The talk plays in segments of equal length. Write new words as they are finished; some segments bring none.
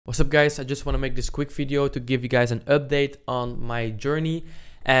What's up guys, I just want to make this quick video to give you guys an update on my journey,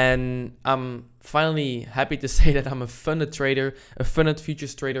 and I'm finally happy to say that I'm a funded trader, a funded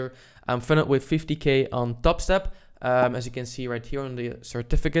futures trader. I'm funded with 50k on TopStep, as you can see right here on the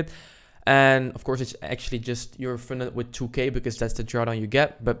certificate, and of course it's actually just you're funded with 2k because that's the drawdown you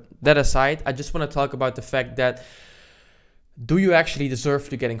get. But that aside, I just want to talk about the fact that do you actually deserve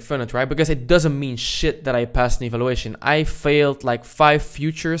to getting funded, right? Because it doesn't mean shit that I passed an evaluation. I failed like 5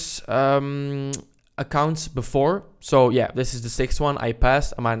 futures accounts before. So yeah, this is the 6th one I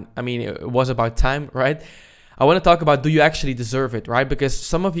passed. I mean, it was about time, right? I want to talk about do you actually deserve it, right? Because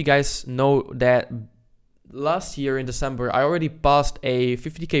some of you guys know that last year in December, I already passed a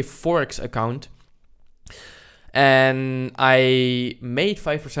 50k Forex account and I made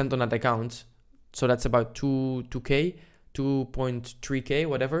 5% on that account. So that's about 2k. 2.3k,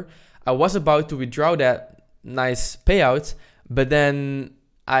 whatever. I was about to withdraw that nice payout, but then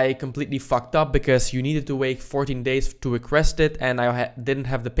I completely fucked up because you needed to wait 14 days to request it, and I didn't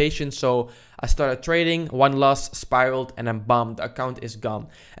have the patience. So I started trading, one loss, spiraled, and then bam, the account is gone.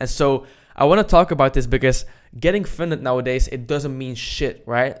 And so I want to talk about this because getting funded nowadays, it doesn't mean shit,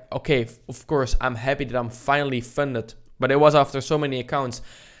 right? Okay, of course, I'm happy that I'm finally funded, but it was after so many accounts.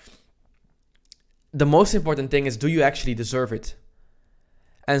 The most important thing is, do you actually deserve it?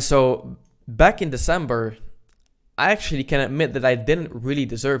 And so back in December, I actually can admit that I didn't really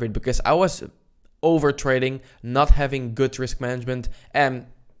deserve it because I was over trading, not having good risk management, and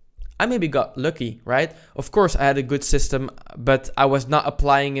I maybe got lucky, right? Of course, I had a good system, but I was not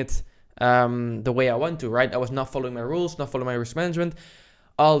applying it the way I want to, right? I was not following my rules, not following my risk management,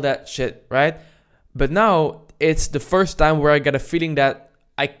 all that shit, right? But now it's the first time where I got a feeling that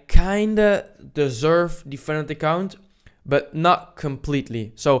I kinda deserve the funded account, but not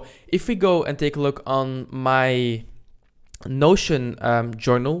completely. So if we go and take a look on my Notion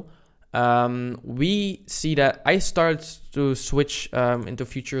journal, we see that I started to switch into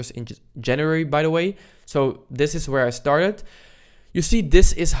futures in January, by the way. So this is where I started. You see,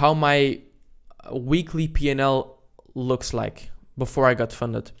 this is how my weekly P&L looks like before I got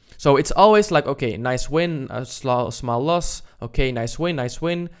funded. So it's always like, okay, nice win, a small loss, okay, nice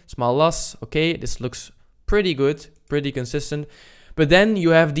win, small loss, okay, this looks pretty good, pretty consistent. But then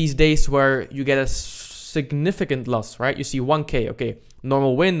you have these days where you get a significant loss, right? You see 1k, okay,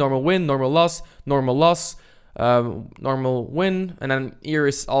 normal win, normal loss, normal win, and then here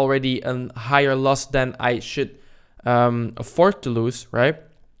is already a higher loss than I should afford to lose, right?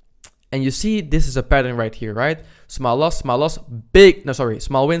 And you see, this is a pattern right here, right? Small loss, big, no, sorry,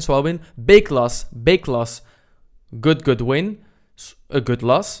 small win, big loss, good win, a good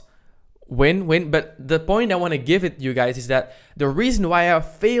loss, win. But the point I want to give it you guys is that the reason why I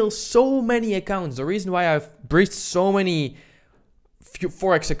failed so many accounts, the reason why I've breached so many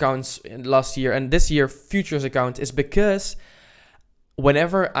Forex accounts in last year and this year futures accounts is because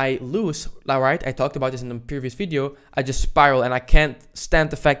whenever I lose, all right, I talked about this in the previous video, I just spiral and I can't stand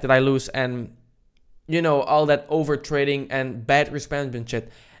the fact that I lose and, you know, all that over trading and bad risk management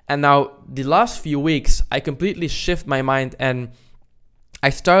shit. And now the last few weeks, I completely shift my mind and I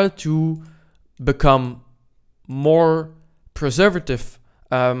started to become more preservative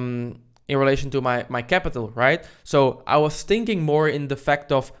in relation to my capital, right? So I was thinking more in the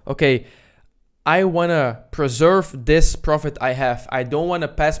fact of, okay, I want to preserve this profit I have. I don't want to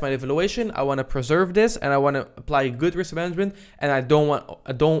pass my evaluation. I want to preserve this and I want to apply good risk management, and I don't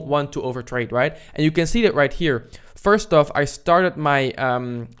want to overtrade, right? And you can see that right here. First off, I started my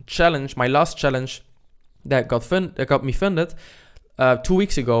challenge, my last challenge that got me funded 2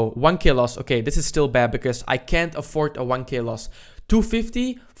 weeks ago. 1k loss. Okay, this is still bad because I can't afford a 1k loss.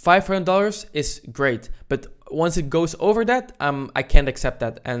 $250, $500 is great, but once it goes over that, I can't accept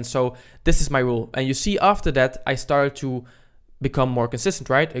that. And so this is my rule. And you see, after that, I started to become more consistent,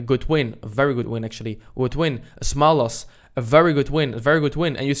 right? A good win, a very good win, actually. A good win, a small loss, a very good win, a very good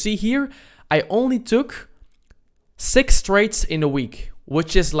win. And you see here, I only took 6 trades in a week,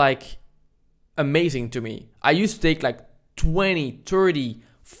 which is like amazing to me. I used to take like 20, 30,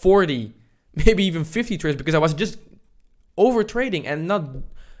 40, maybe even 50 trades because I was just over trading and not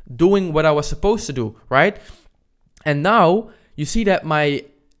doing what I was supposed to do, right? And now you see that my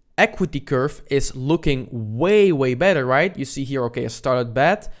equity curve is looking way better, right? You see here, okay, I started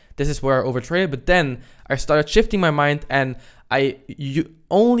bad. This is where I overtraded, but then I started shifting my mind and you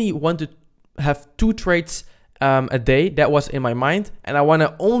only want to have 2 trades a day. That was in my mind, and I want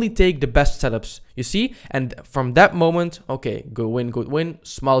to only take the best setups, you see? And from that moment, okay, good win,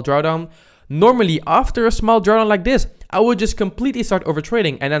 small drawdown. Normally after a small drawdown like this, I would just completely start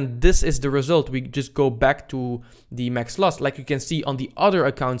overtrading, and then this is the result. We just go back to the max loss. Like you can see on the other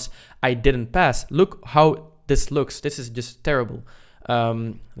accounts, I didn't pass. Look how this looks. This is just terrible. Let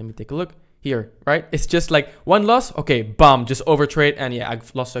me take a look here, right? It's just like one loss, okay, bam, just overtrade, and yeah,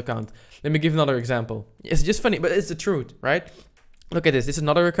 I've lost the account. Let me give another example. It's just funny, but it's the truth, right? Look at this. This is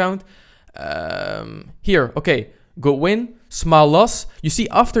another account. Here, okay, good win, small loss. You see,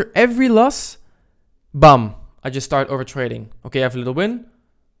 after every loss, bam, I just start overtrading. Okay, I have a little win,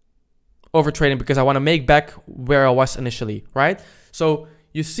 overtrading because I want to make back where I was initially, right? So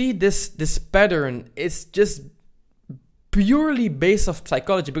you see this pattern. It's just purely based off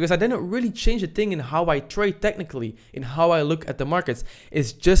psychology, because I didn't really change a thing in how I trade technically, in how I look at the markets.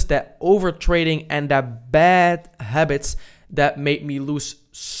 It's just that overtrading and that bad habits that made me lose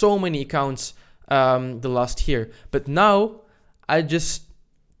so many accounts the last year. But now I just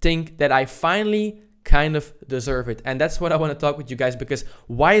think that I finally kind of deserve it. And that's what I want to talk with you guys, because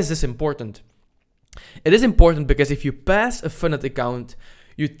why is this important? It is important because if you pass a funded account,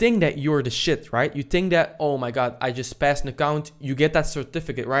 you think that you're the shit, right? You think that, oh my God, I just passed an account. You get that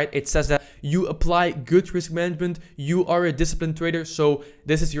certificate, right? It says that you apply good risk management. You are a disciplined trader. So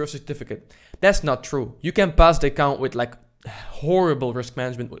this is your certificate. That's not true. You can pass the account with like horrible risk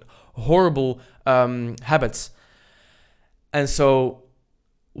management, with horrible habits. And so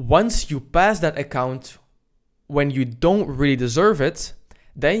once you pass that account when you don't really deserve it,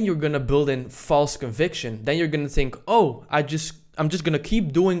 then you're going to build in false conviction. Then you're going to think, oh, I'm just going to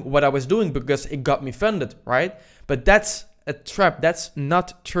keep doing what I was doing because it got me funded, right? But that's a trap. That's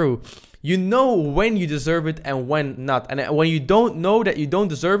not true. You know when you deserve it and when not. And when you don't know that you don't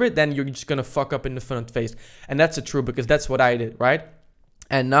deserve it, then you're just going to fuck up in the funded phase. And that's the truth, because that's what I did, right?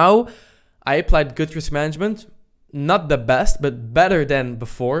 And now I applied good risk management. Not the best, but better than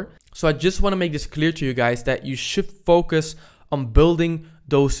before. So I just want to make this clear to you guys that you should focus on building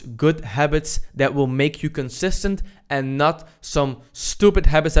those good habits that will make you consistent, and not some stupid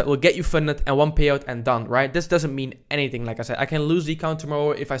habits that will get you funded and one payout and done, right? This doesn't mean anything. Like I said, I can lose the account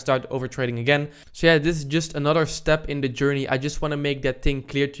tomorrow if I start overtrading again. So yeah, this is just another step in the journey. I just want to make that thing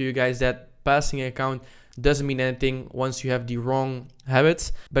clear to you guys, that passing an account doesn't mean anything once you have the wrong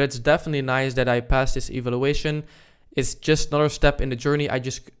habits. But it's definitely nice that I passed this evaluation. It's just another step in the journey. I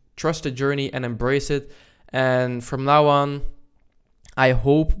just trust the journey and embrace it. And from now on, I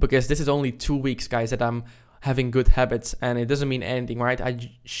hope, because this is only 2 weeks, guys, that I'm having good habits, and it doesn't mean anything, right? I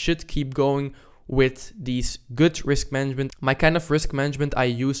should keep going with these good risk management. My kind of risk management I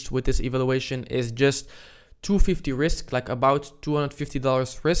used with this evaluation is just 250 risk, like about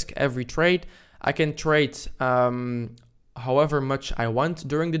 $250 risk every trade. I can trade however much I want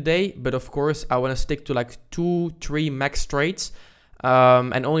during the day, but of course I want to stick to like 2-3 max trades,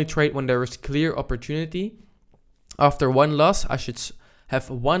 and only trade when there is clear opportunity. After one loss, I should have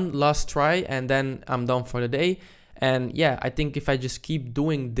one last try, and then I'm done for the day. And yeah, I think if I just keep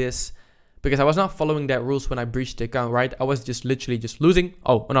doing this, because I was not following that rules when I breached the account, right? I was just literally just losing,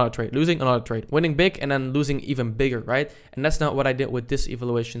 oh, another trade, losing another trade, winning big, and then losing even bigger, right? And that's not what I did with this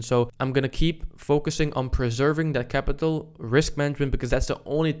evaluation. So I'm gonna keep focusing on preserving that capital, risk management, because that's the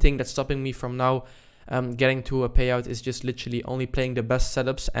only thing that's stopping me from now getting to a payout, is just literally only playing the best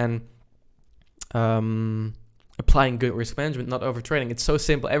setups and applying good risk management, not overtrading. It's so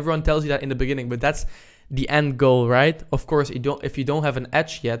simple. Everyone tells you that in the beginning, but that's the end goal, right? Of course, if you don't have an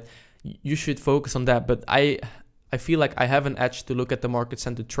edge yet, you should focus on that. But I feel like I have an edge to look at the markets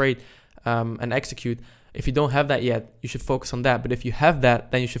and to trade and execute. If you don't have that yet, you should focus on that. But if you have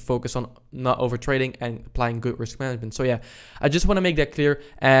that, then you should focus on not overtrading and applying good risk management. So yeah, I just want to make that clear.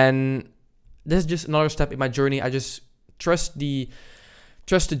 And this is just another step in my journey. I just trust the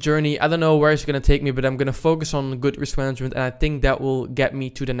journey. I don't know where it's going to take me, but I'm going to focus on good risk management, and I think that will get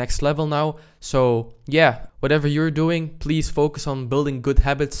me to the next level now. So yeah, whatever you're doing, please focus on building good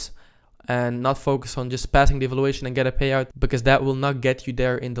habits and not focus on just passing the evaluation and get a payout, because that will not get you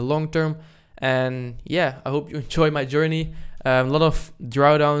there in the long term. And yeah, I hope you enjoy my journey. A lot of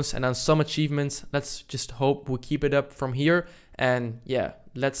drawdowns and then some achievements. Let's just hope we keep it up from here. And yeah,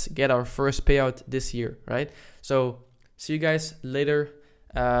 let's get our first payout this year, right? So see you guys later.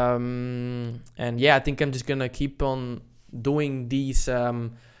 And yeah, I think I'm just gonna keep on doing these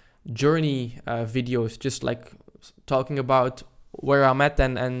journey videos, just like talking about where I'm at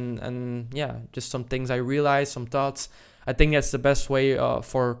and yeah, just some things I realized, some thoughts. I think that's the best way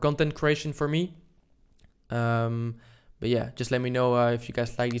for content creation for me. But yeah, just let me know if you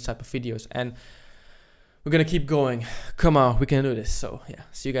guys like these type of videos, and we're gonna keep going. Come on, we can do this. So yeah,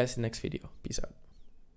 see you guys in the next video. Peace out.